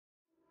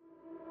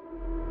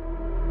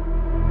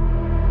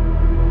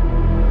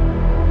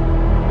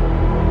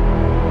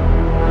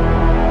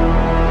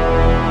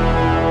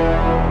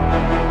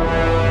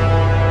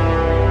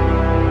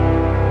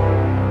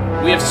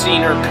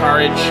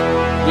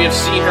courage. We have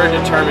seen her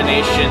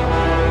determination.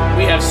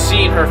 We have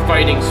seen her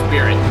fighting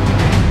spirit.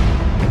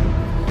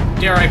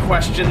 Dare I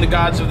question the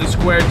gods of the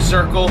squared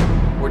circle,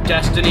 or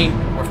destiny,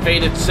 or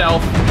fate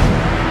itself?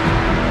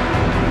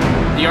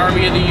 The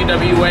army of the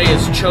UWA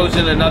has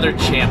chosen another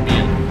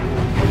champion.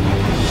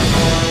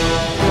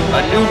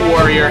 A new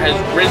warrior has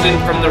risen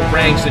from the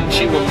ranks and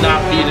she will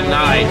not be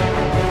denied.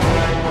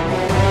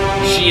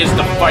 She is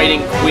the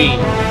Fighting Queen.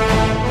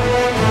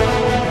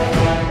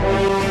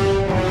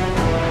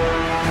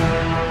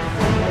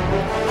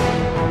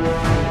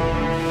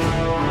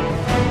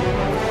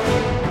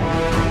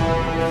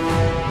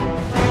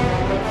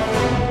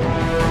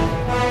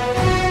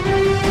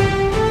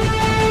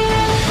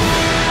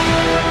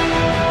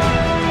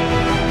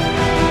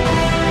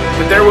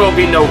 But there will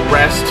be no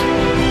rest.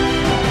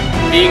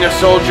 Being a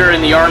soldier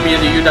in the army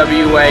of the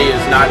UWA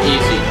is not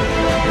easy.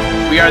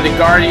 We are the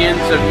guardians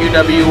of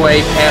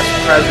UWA past,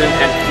 present,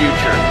 and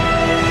future,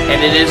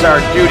 and it is our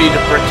duty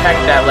to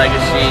protect that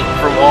legacy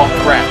from all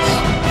threats.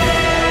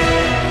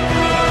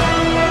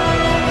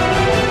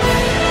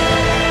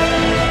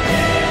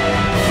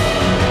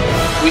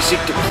 We seek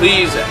to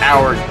please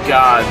our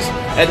gods,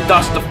 and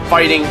thus the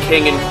Fighting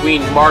King and Queen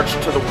march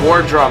to the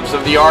war drums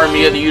of the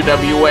army of the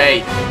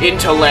UWA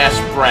into last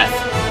breath.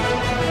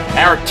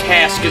 Our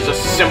task is a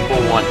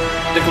simple one: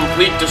 the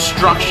complete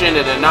destruction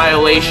and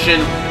annihilation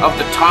of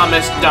the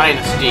Thomas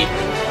dynasty,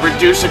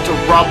 reduce it to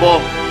rubble,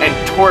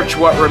 and torch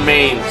what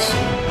remains.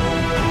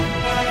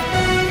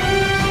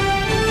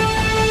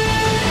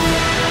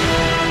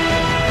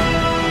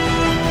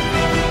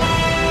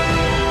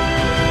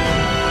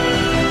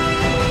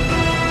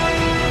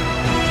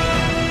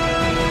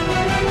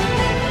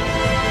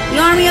 The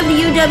army of the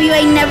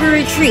UWA never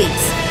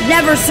retreats,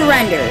 never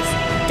surrenders.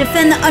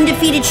 Defend the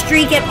undefeated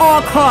streak at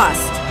all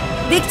costs.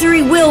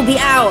 Victory will be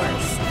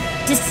ours.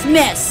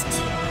 Dismissed.